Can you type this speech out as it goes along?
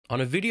On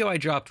a video I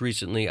dropped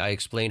recently, I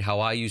explained how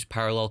I use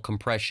parallel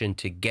compression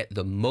to get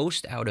the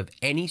most out of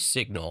any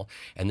signal,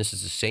 and this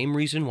is the same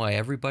reason why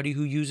everybody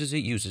who uses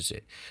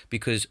it.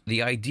 Because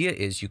the idea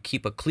is you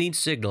keep a clean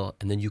signal,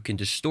 and then you can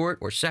distort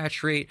or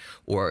saturate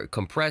or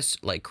compress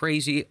like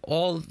crazy,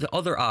 all the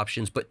other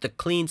options, but the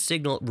clean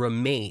signal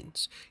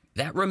remains.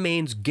 That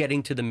remains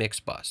getting to the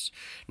mix bus.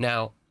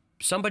 Now,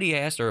 somebody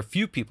asked, or a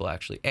few people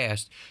actually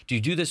asked, do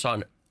you do this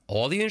on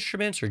all the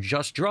instruments or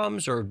just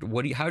drums, or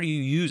how do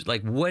you use,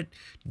 like, what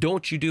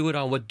don't you do it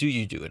on, what do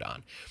you do it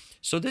on?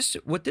 So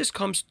what this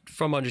comes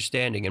from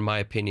understanding, in my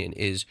opinion,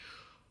 is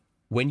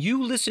when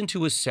you listen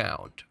to a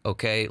sound,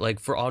 okay,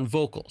 like on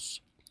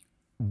vocals,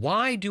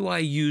 why do I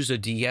use a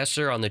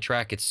de-esser on the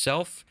track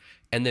itself?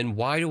 And then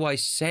why do I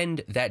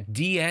send that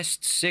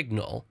de-essed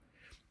signal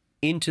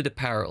into the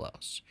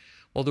parallels?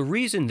 Well, the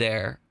reason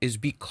there is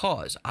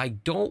because I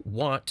don't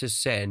want to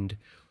send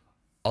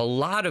a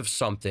lot of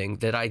something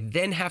that I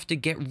then have to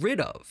get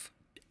rid of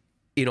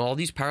in all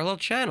these parallel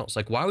channels.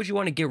 Like, why would you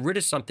want to get rid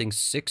of something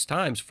 6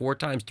 times, 4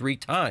 times, 3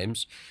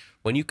 times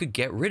when you could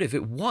get rid of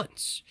it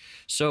once?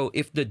 So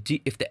if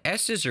the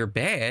S's are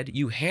bad,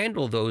 you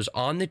handle those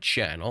on the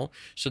channel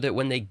so that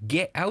when they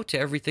get out to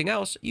everything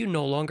else, you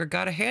no longer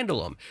got to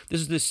handle them.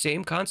 This is the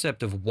same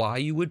concept of why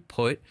you would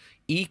put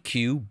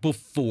EQ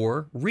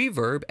before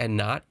reverb and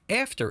not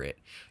after it.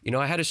 You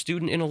know, I had a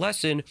student in a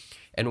lesson,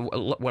 and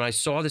when I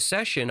saw the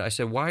session, I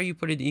said, why are you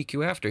putting the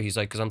EQ after? He's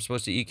like, because I'm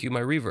supposed to EQ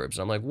my reverbs.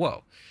 I'm like,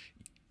 whoa,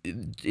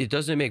 it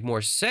doesn't make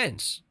more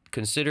sense.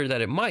 Consider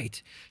that it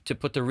might, to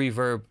put the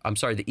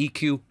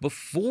EQ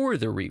before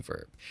the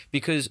reverb,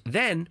 because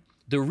then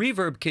the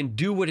reverb can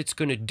do what it's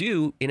going to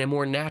do in a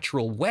more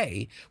natural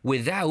way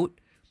without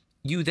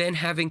you then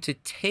having to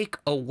take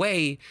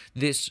away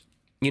this,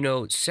 you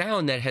know,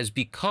 sound that has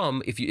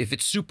become, if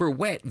it's super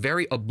wet,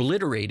 very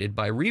obliterated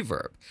by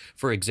reverb,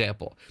 for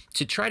example.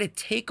 To try to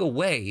take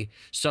away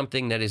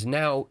something that is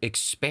now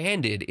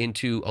expanded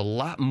into a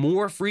lot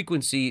more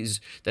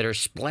frequencies that are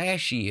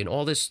splashy and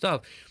all this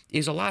stuff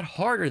is a lot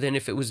harder than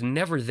if it was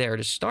never there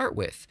to start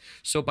with.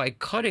 So by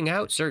cutting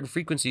out certain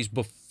frequencies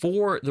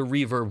before the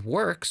reverb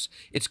works,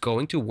 it's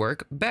going to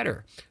work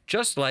better.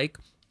 Just like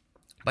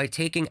by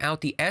taking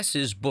out the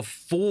S's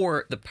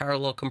before the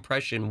parallel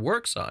compression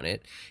works on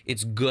it,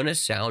 it's gonna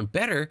sound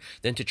better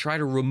than to try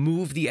to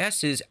remove the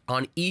S's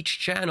on each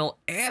channel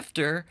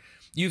after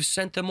you've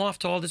sent them off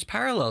to all this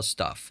parallel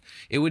stuff.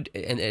 It would,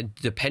 and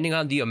depending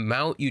on the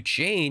amount you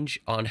change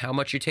on how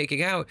much you're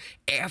taking out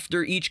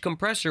after each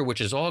compressor,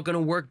 which is all going to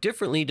work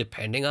differently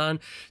depending on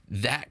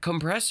that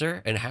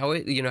compressor and how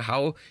it, you know,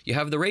 how you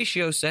have the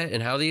ratio set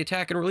and how the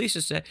attack and release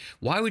is set.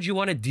 Why would you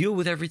want to deal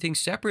with everything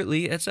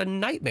separately? It's a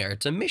nightmare.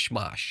 It's a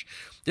mishmash.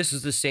 This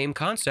is the same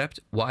concept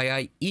why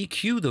I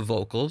EQ the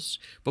vocals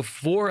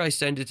before I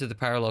send it to the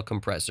parallel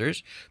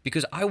compressors,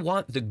 because I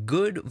want the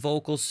good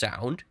vocal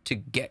sound to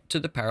get to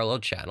the parallel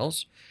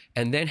channels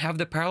and then have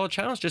the parallel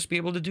channels just be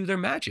able to do their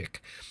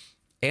magic.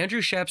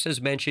 Andrew Sheps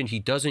has mentioned he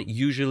doesn't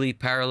usually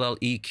parallel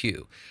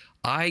EQ.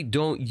 I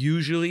don't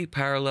usually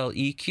parallel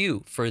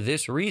EQ for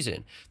this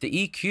reason. The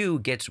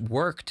EQ gets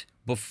worked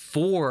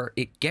before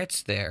it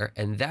gets there,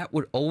 and that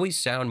would always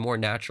sound more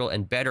natural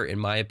and better, in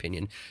my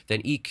opinion,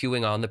 than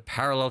EQing on the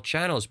parallel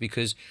channels,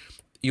 because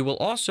you will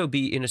also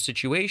be in a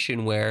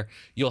situation where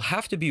you'll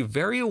have to be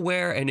very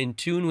aware and in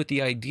tune with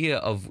the idea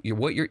of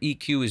what your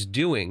EQ is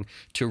doing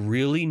to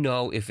really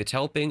know if it's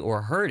helping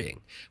or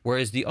hurting.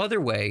 Whereas the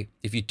other way,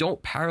 if you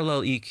don't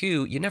parallel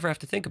EQ, you never have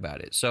to think about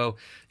it. So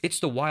it's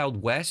the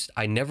Wild West.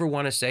 I never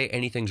want to say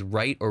anything's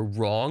right or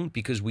wrong,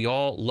 because we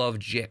all love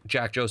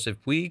Jack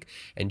Joseph Puig,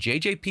 and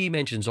JJP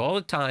mentions all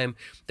the time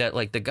that,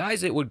 like, the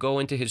guys that would go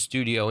into his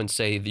studio and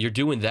say, you're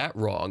doing that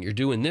wrong, you're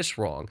doing this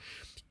wrong,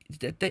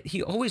 that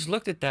he always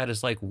looked at that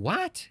as like,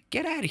 what?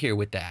 Get out of here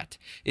with that.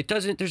 It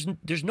doesn't,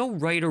 there's no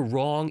right or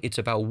wrong. It's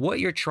about what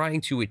you're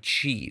trying to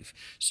achieve.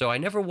 So I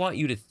never want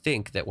you to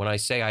think that when I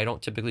say I don't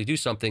typically do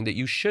something that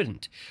you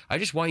shouldn't. I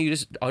just want you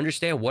to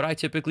understand what I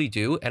typically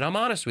do, and I'm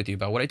honest with you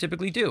about what I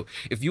typically do.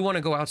 If you want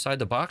to go outside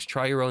the box,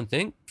 try your own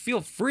thing,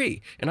 feel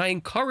free. And I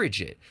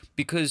encourage it,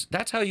 because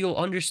that's how you'll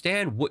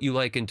understand what you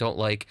like and don't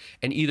like,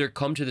 and either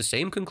come to the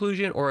same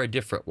conclusion or a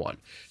different one.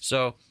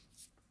 So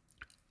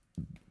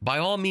by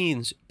all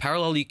means,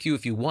 parallel EQ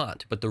if you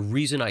want, but the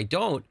reason I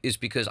don't is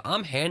because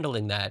I'm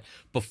handling that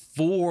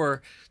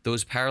before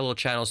those parallel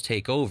channels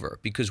take over.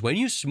 Because when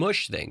you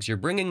smush things, you're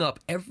bringing up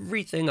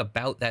everything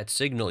about that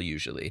signal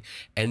usually.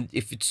 And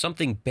if it's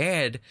something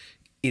bad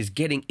is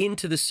getting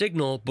into the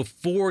signal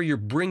before you're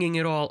bringing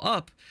it all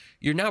up,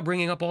 you're now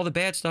bringing up all the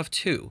bad stuff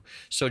too.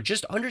 So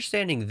just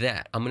understanding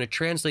that, I'm going to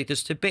translate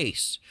this to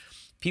bass.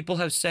 People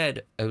have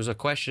said, there was a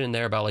question in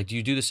there about, like, do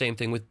you do the same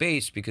thing with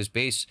bass? Because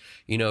bass,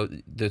 you know,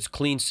 this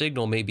clean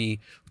signal may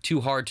be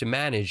too hard to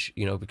manage,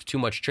 you know, too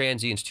much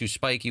transients, too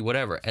spiky,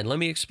 whatever. And let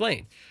me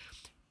explain.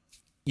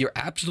 You're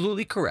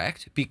absolutely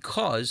correct,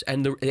 because,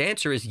 and the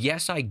answer is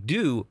yes, I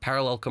do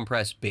parallel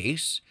compress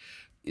bass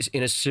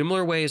in a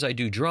similar way as I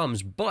do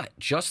drums, but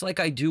just like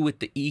I do with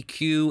the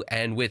EQ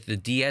and with the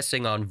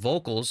de-essing on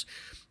vocals,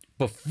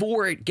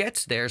 before it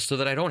gets there so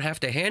that I don't have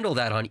to handle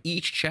that on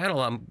each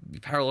channel I'm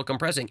parallel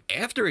compressing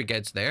after it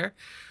gets there.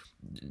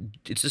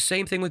 It's the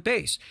same thing with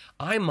bass.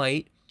 I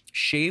might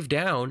shave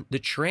down the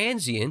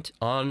transient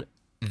on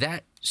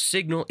that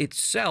signal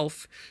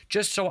itself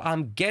just so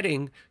I'm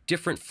getting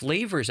different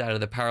flavors out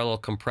of the parallel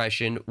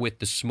compression with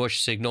the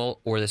smush signal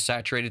or the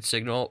saturated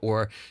signal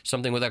or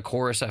something with a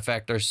chorus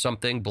effect or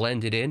something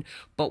blended in.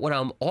 But what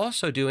I'm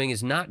also doing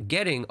is not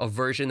getting a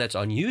version that's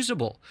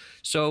unusable.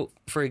 So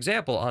for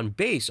example, on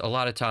bass, a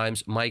lot of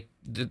times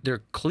their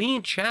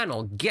clean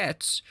channel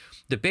gets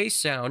the bass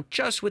sound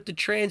just with the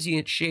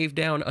transient shaved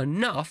down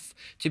enough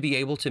to be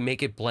able to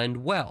make it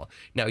blend well.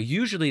 Now,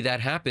 usually that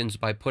happens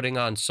by putting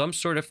on some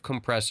sort of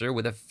compressor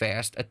with a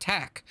fast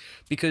attack,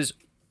 because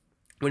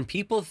when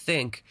people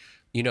think,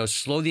 you know,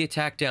 slow the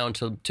attack down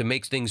to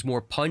make things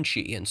more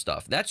punchy and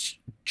stuff, that's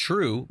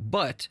true,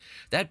 but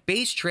that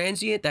bass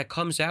transient that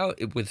comes out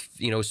with,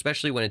 you know,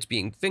 especially when it's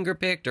being finger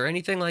picked or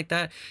anything like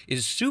that,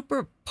 is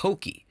super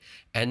pokey.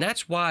 And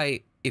that's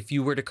why if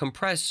you were to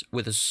compress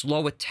with a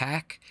slow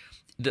attack,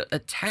 the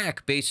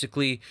attack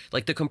basically,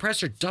 like the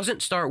compressor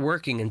doesn't start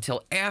working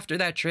until after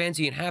that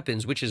transient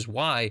happens, which is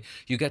why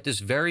you get this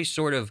very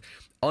sort of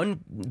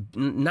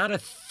not a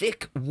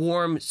thick,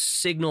 warm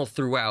signal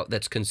throughout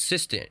that's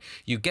consistent.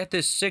 You get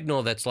this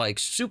signal that's like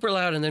super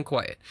loud and then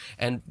quiet.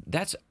 And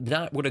that's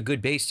not what a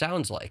good bass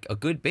sounds like. A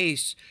good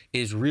bass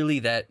is really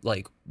that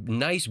like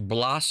nice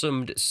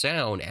blossomed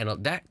sound.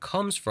 And that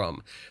comes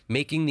from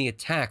making the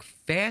attack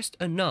fast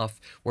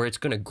enough where it's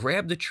going to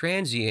grab the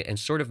transient and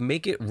sort of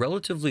make it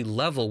relatively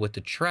level with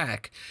the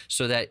track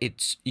so that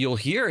you'll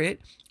hear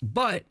it,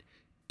 but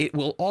it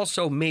will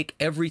also make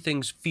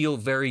everything feel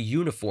very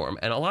uniform.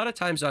 And a lot of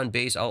times on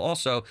bass, I'll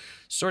also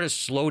sort of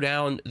slow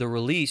down the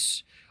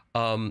release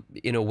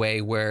in a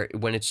way where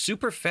when it's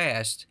super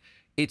fast,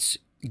 it's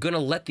going to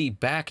let the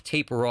back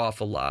taper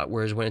off a lot.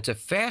 Whereas when it's a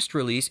fast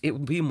release, it will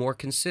be more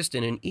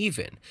consistent and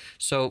even.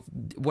 So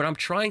what I'm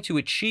trying to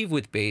achieve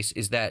with bass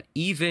is that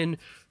even,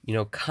 you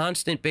know,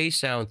 constant bass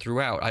sound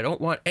throughout. I don't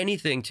want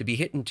anything to be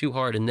hitting too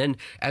hard, and then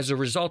as a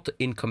result,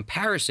 in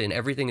comparison,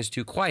 everything is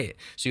too quiet.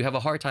 So you have a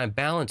hard time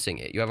balancing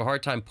it. You have a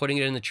hard time putting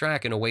it in the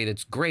track in a way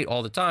that's great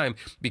all the time,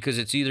 because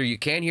it's either you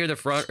can't hear the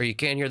front or you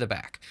can't hear the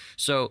back.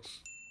 So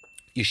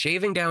you're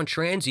shaving down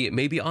transient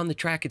maybe on the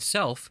track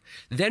itself.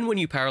 Then when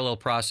you parallel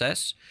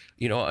process,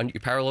 you know, you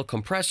parallel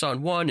compress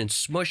on one and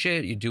smush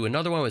it, you do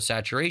another one with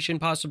saturation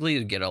possibly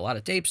to get a lot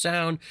of tape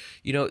sound,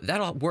 you know,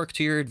 that'll work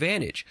to your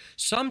advantage.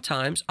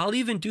 Sometimes I'll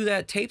even do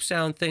that tape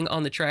sound thing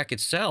on the track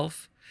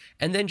itself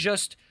and then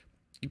just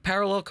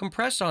parallel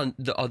compress on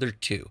the other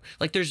two.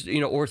 Like there's,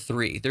 you know, or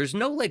three. There's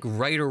no like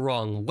right or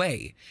wrong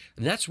way.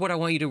 And that's what I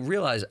want you to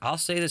realize. I'll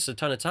say this a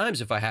ton of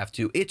times if I have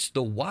to. It's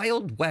the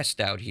Wild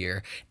West out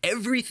here.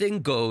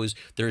 Everything goes.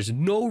 There's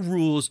no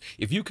rules.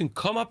 If you can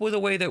come up with a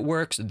way that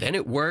works, then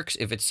it works.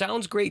 If it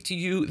sounds great to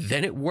you,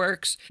 then it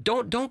works.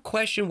 Don't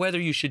question whether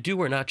you should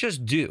do or not.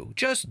 Just do.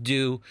 Just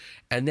do.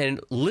 And then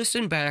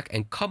listen back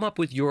and come up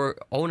with your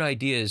own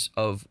ideas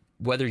of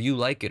whether you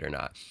like it or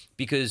not,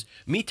 because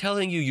me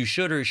telling you you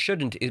should or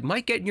shouldn't, it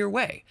might get in your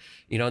way.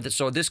 You know,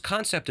 so this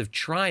concept of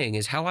trying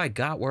is how I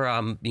got where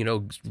I'm, you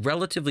know,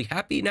 relatively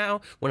happy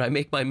now when I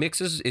make my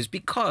mixes, is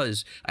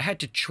because I had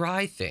to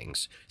try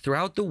things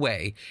throughout the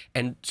way.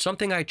 And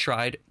something I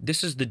tried,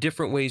 this is the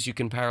different ways you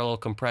can parallel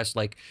compress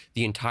like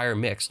the entire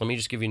mix. Let me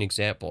just give you an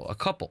example, a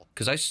couple,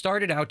 because I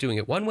started out doing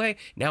it one way,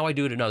 now I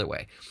do it another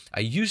way. I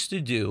used to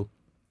do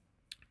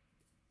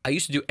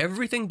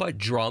everything but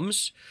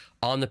drums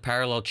on the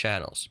parallel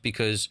channels,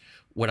 because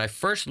when I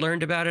first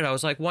learned about it, I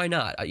was like, why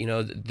not? You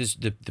know,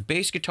 the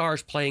bass guitar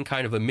is playing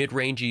kind of a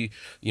mid-rangey,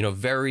 you know,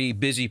 very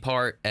busy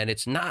part, and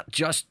it's not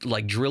just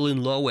like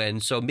drilling low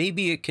end. So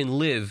maybe it can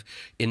live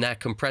in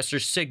that compressor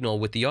signal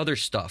with the other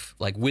stuff,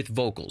 like with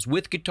vocals,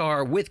 with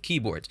guitar, with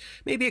keyboards.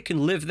 Maybe it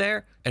can live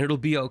there and it'll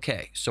be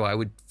okay. So I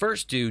would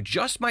first do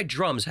just my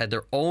drums had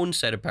their own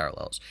set of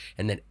parallels,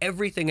 and then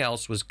everything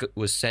else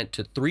was sent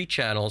to 3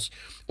 channels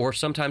or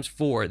sometimes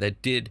 4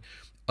 that did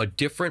a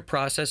different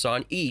process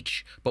on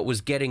each, but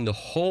was getting the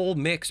whole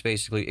mix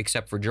basically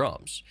except for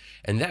drums.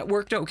 And that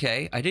worked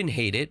okay. I didn't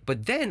hate it,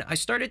 but then I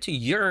started to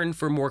yearn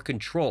for more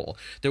control.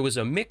 There was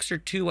a mix or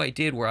two I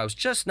did where I was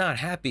just not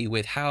happy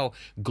with how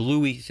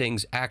gluey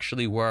things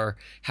actually were,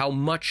 how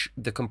much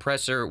the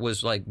compressor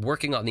was like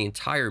working on the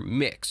entire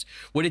mix.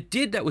 What it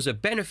did that was a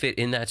benefit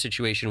in that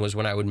situation was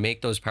when I would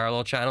make those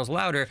parallel channels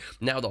louder,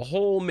 now the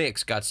whole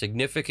mix got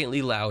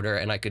significantly louder,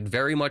 and I could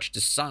very much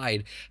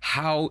decide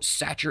how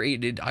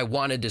saturated I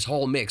wanted this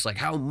whole mix, like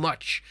how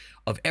much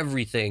of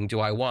everything do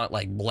I want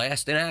like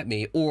blasting at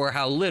me, or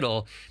how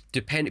little,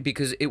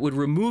 because it would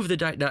remove the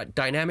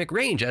dynamic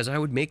range as I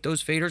would make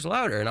those faders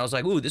louder. And I was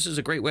like, ooh, this is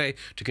a great way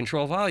to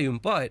control volume,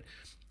 but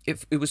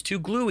it was too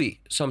gluey,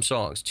 some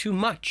songs, too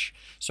much.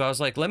 So I was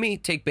like, let me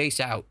take bass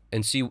out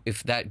and see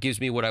if that gives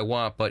me what I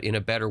want, but in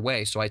a better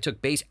way. So I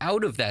took bass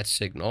out of that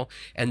signal,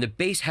 and the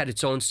bass had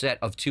its own set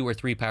of 2 or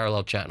 3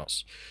 parallel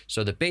channels.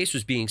 So the bass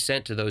was being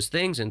sent to those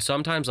things, and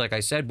sometimes, like I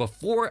said,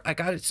 before I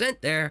got it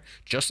sent there,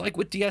 just like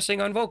with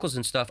de-essing on vocals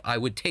and stuff, I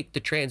would take the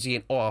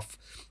transient off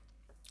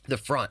the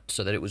front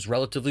so that it was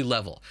relatively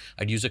level.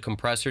 I'd use a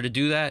compressor to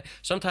do that.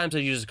 Sometimes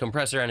I'd use a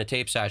compressor and a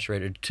tape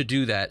saturator to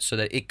do that so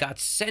that it got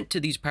sent to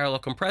these parallel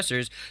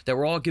compressors that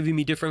were all giving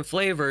me different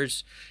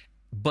flavors,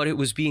 but it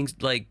was being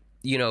like,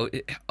 you know,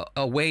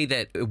 a way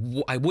that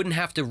I wouldn't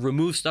have to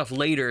remove stuff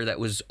later that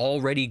was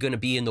already going to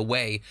be in the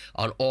way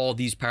on all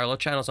these parallel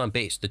channels on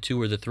bass, the 2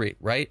 or the 3,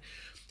 right?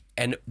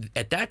 And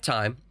at that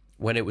time,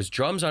 when it was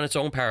drums on its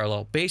own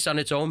parallel, bass on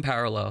its own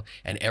parallel,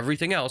 and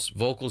everything else,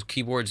 vocals,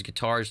 keyboards,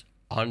 guitars,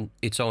 on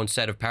its own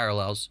set of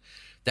parallels,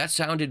 that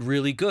sounded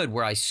really good,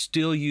 where I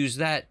still use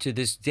that to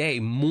this day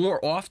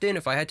more often.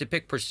 If I had to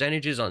pick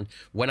percentages on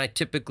when I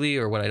typically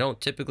or when I don't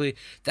typically,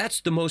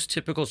 that's the most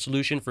typical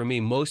solution for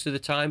me most of the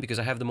time because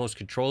I have the most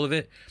control of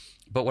it.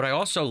 But what I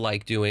also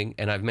like doing,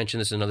 and I've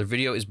mentioned this in another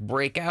video, is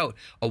break out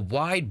a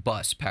wide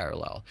bus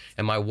parallel.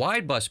 And my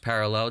wide bus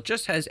parallel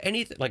just has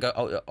anything like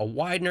a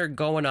widener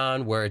going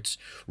on where it's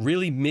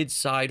really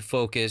mid-side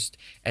focused,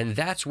 and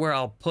that's where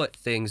I'll put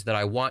things that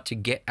I want to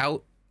get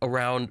out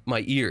around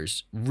my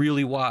ears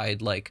really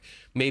wide. Like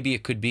maybe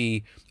it could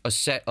be a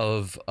set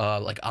of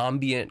like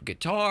ambient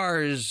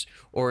guitars,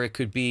 or it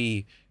could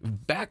be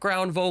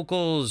background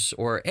vocals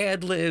or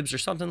ad libs or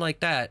something like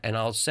that, and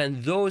I'll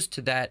send those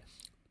to that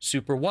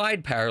super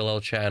wide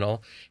parallel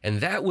channel, and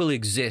that will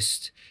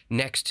exist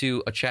next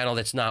to a channel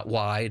that's not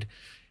wide,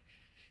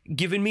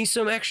 giving me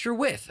some extra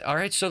width. All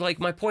right, so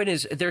like my point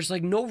is there's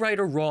like no right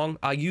or wrong.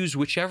 I use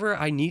whichever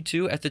I need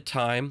to at the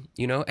time,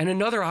 you know. And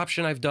another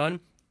option I've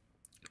done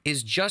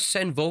is just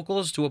send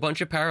vocals to a bunch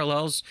of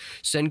parallels,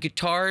 send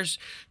guitars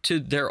to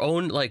their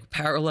own like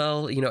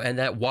parallel, you know, and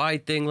that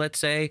wide thing, let's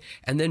say,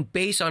 and then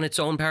bass on its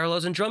own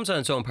parallels and drums on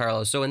its own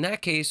parallels. So in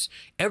that case,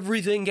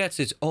 everything gets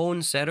its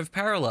own set of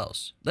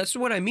parallels. That's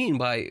what I mean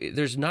by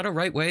there's not a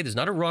right way, there's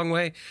not a wrong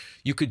way.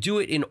 You could do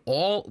it in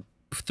all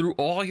through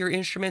all your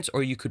instruments,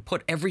 or you could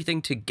put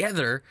everything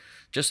together,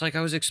 just like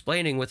I was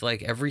explaining with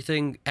like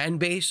everything and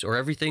bass or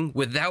everything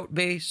without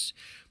bass.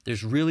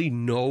 There's really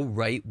no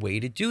right way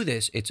to do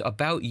this. It's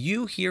about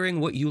you hearing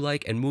what you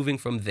like and moving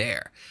from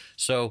there.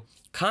 So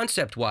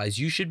concept-wise,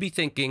 you should be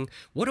thinking,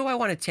 what do I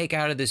want to take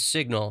out of this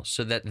signal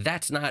so that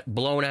that's not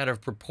blown out of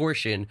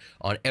proportion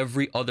on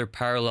every other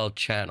parallel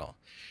channel?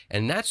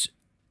 And that's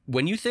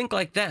when you think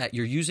like that,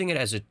 you're using it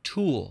as a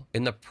tool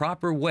in the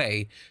proper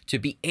way to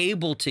be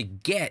able to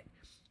get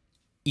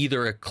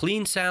either a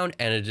clean sound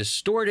and a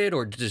distorted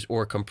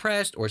or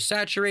compressed or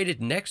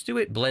saturated next to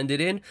it, blended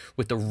in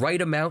with the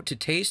right amount to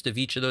taste of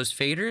each of those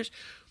faders,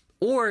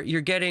 or you're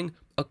getting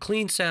a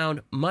clean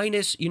sound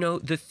minus, you know,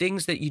 the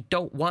things that you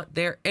don't want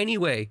there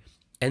anyway,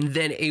 and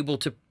then able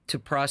to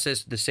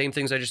process the same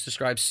things I just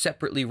described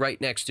separately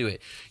right next to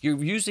it.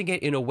 You're using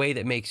it in a way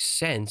that makes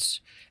sense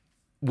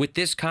with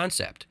this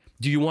concept.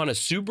 Do you want a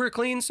super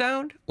clean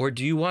sound, or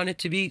do you want it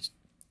to be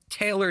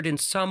tailored in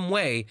some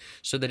way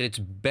so that it's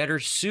better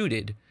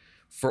suited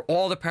for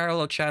all the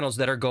parallel channels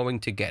that are going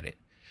to get it?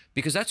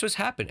 Because that's what's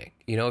happening.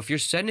 You know, if you're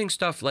sending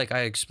stuff like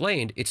I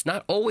explained, it's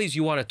not always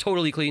you want a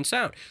totally clean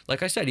sound.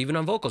 Like I said, even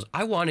on vocals,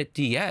 I want it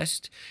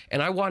de-essed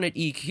and I want it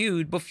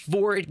EQ'd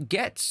before it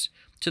gets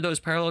to those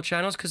parallel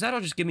channels, because that'll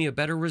just give me a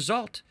better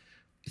result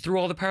through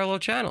all the parallel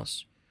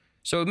channels.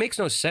 So it makes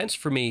no sense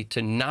for me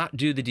to not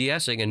do the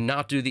de-essing and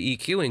not do the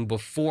EQing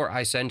before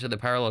I send to the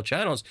parallel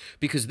channels,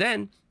 because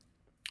then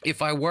if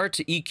I were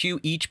to EQ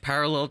each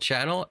parallel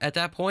channel at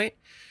that point,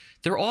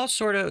 they're all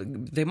sort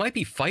of, they might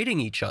be fighting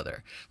each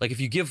other. Like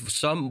if you give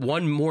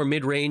one more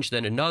mid-range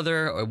than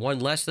another or one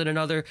less than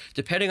another,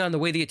 depending on the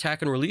way the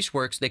attack and release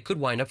works, they could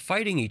wind up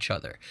fighting each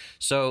other.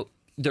 So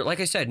there, like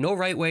I said, no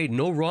right way,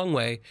 no wrong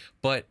way,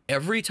 but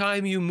every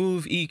time you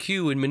move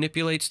EQ and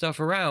manipulate stuff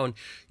around,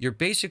 you're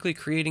basically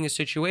creating a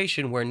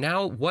situation where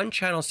now one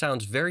channel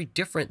sounds very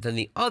different than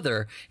the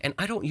other, and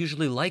I don't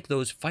usually like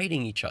those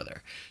fighting each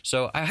other.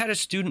 So I had a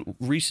student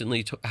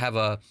recently to have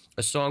a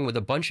song with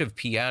a bunch of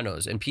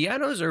pianos, and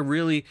pianos are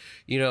really,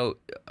 you know,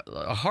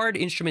 a hard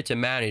instrument to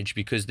manage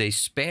because they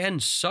span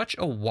such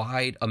a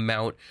wide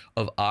amount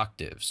of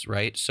octaves,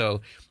 right?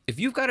 So if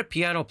you've got a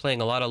piano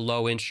playing a lot of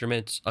low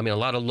instruments, I mean, a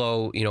lot of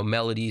low, you know,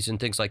 melodies and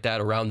things like that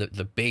around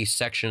the bass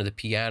section of the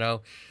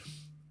piano,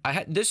 I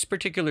had this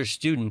particular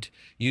student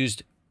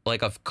used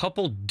like a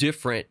couple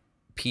different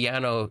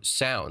piano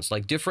sounds,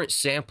 like different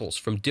samples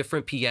from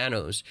different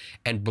pianos,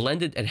 and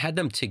blended and had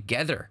them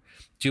together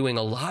doing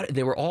a lot.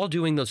 They were all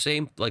doing the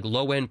same like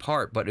low end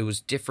part, but it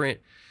was different,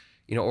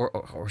 you know,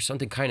 or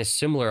something kind of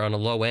similar on a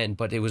low end,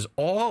 but it was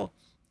all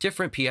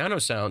different piano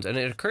sounds. And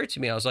it occurred to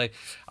me, I was like,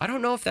 I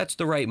don't know if that's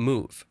the right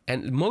move.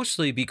 And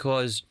mostly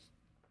because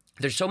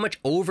there's so much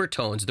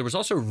overtones. There was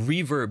also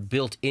reverb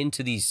built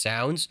into these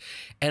sounds,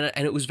 and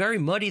it was very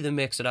muddy, the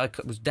mix. And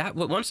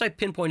once I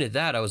pinpointed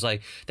that, I was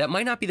like, that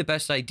might not be the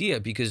best idea,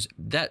 because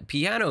that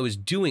piano is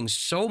doing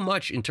so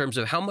much in terms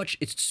of how much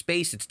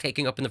space it's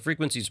taking up in the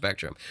frequency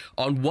spectrum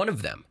on one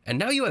of them. And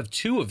now you have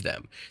two of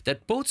them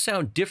that both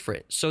sound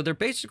different. So they're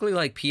basically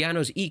like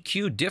pianos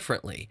EQ'd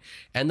differently,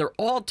 and they're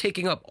all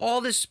taking up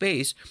all this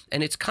space,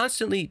 and it's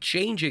constantly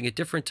changing at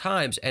different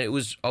times. And it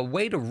was a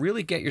way to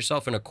really get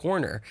yourself in a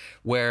corner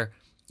where,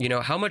 you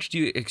know, how much do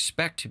you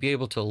expect to be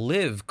able to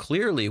live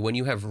clearly when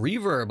you have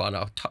reverb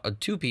on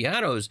two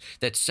pianos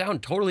that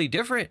sound totally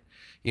different?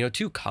 You know,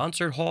 two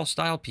concert hall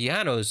style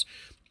pianos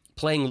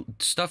playing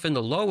stuff in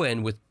the low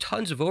end with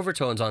tons of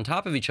overtones on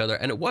top of each other.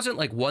 And it wasn't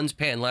like one's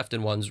pan left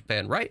and one's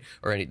pan right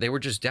or anything. They were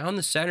just down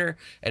the center,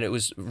 and it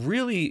was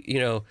really, you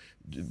know,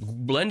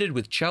 blended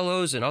with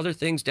cellos and other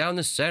things down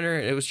the center.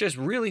 It was just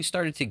really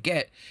started to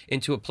get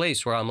into a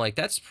place where I'm like,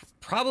 that's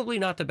probably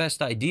not the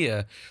best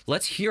idea.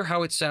 Let's hear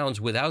how it sounds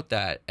without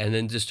that, and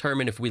then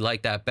determine if we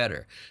like that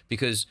better.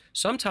 Because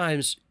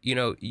sometimes, you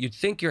know, you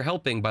think you're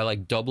helping by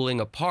like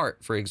doubling a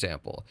part, for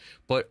example,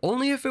 but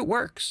only if it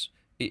works.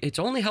 It's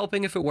only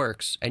helping if it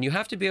works, and you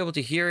have to be able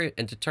to hear it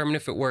and determine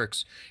if it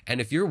works.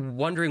 And if you're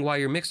wondering why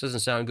your mix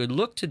doesn't sound good,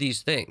 look to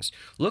these things.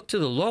 Look to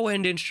the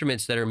low-end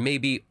instruments that are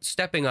maybe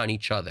stepping on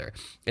each other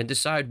and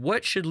decide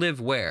what should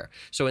live where.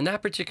 So in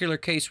that particular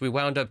case, we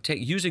wound up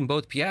using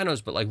both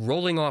pianos, but like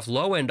rolling off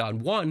low-end on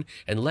one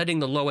and letting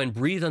the low-end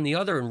breathe on the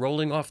other, and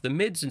rolling off the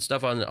mids and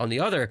stuff on the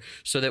other,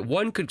 so that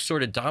one could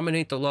sort of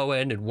dominate the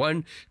low-end and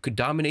one could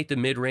dominate the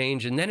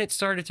mid-range. And then it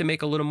started to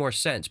make a little more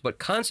sense. But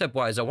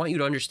concept-wise, I want you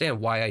to understand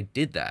why I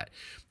did that,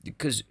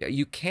 because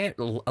you can't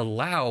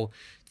allow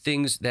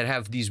things that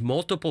have these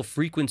multiple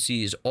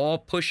frequencies all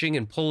pushing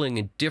and pulling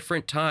in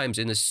different times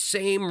in the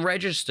same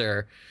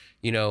register,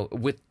 you know,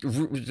 with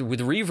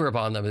reverb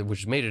on them,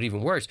 which made it even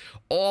worse,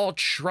 all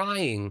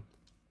trying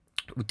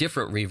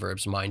different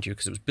reverbs, mind you,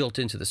 because it was built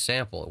into the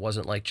sample. It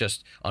wasn't like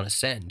just on a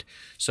send.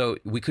 So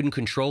we couldn't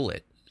control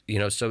it, you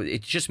know, so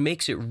it just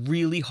makes it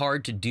really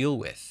hard to deal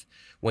with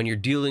when you're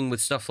dealing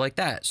with stuff like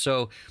that.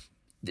 So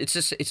it's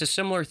a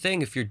similar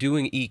thing if you're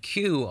doing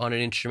EQ on an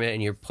instrument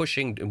and you're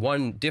pushing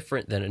one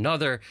different than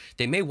another.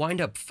 They may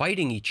wind up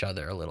fighting each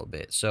other a little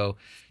bit. So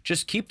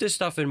just keep this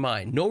stuff in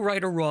mind. No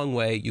right or wrong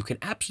way. You can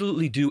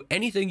absolutely do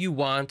anything you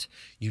want.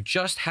 You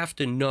just have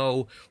to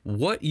know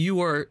what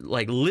you are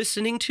like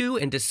listening to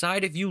and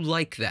decide if you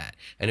like that.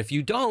 And if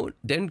you don't,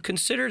 then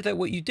consider that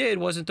what you did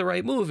wasn't the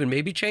right move and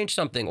maybe change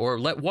something, or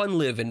let one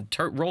live and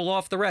roll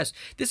off the rest.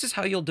 This is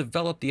how you'll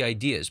develop the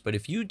ideas. But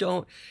if you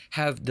don't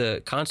have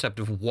the concept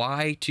of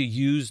why to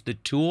use the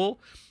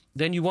tool,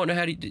 then you won't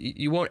know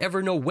you won't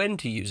ever know when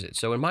to use it.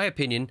 So in my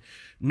opinion,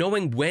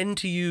 knowing when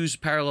to use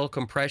parallel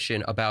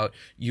compression, about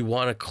you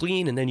want a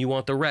clean and then you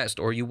want the rest,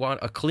 or you want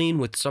a clean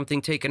with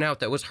something taken out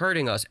that was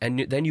hurting us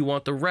and then you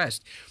want the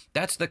rest,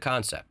 that's the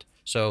concept.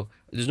 So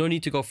there's no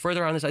need to go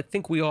further on this. I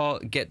think we all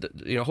get,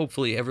 you know,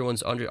 hopefully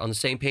everyone's on the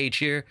same page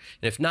here.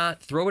 And if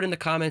not, throw it in the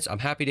comments. I'm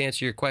happy to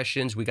answer your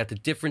questions. We got the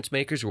difference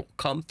makers who will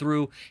come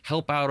through,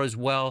 help out as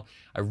well.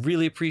 I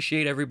really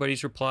appreciate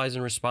everybody's replies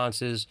and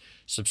responses.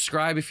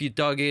 Subscribe if you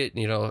dug it.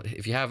 You know,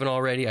 if you haven't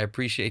already, I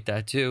appreciate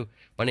that too.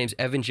 My name's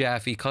Evan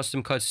Jaffe,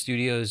 Custom Cut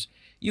Studios.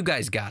 You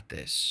guys got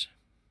this.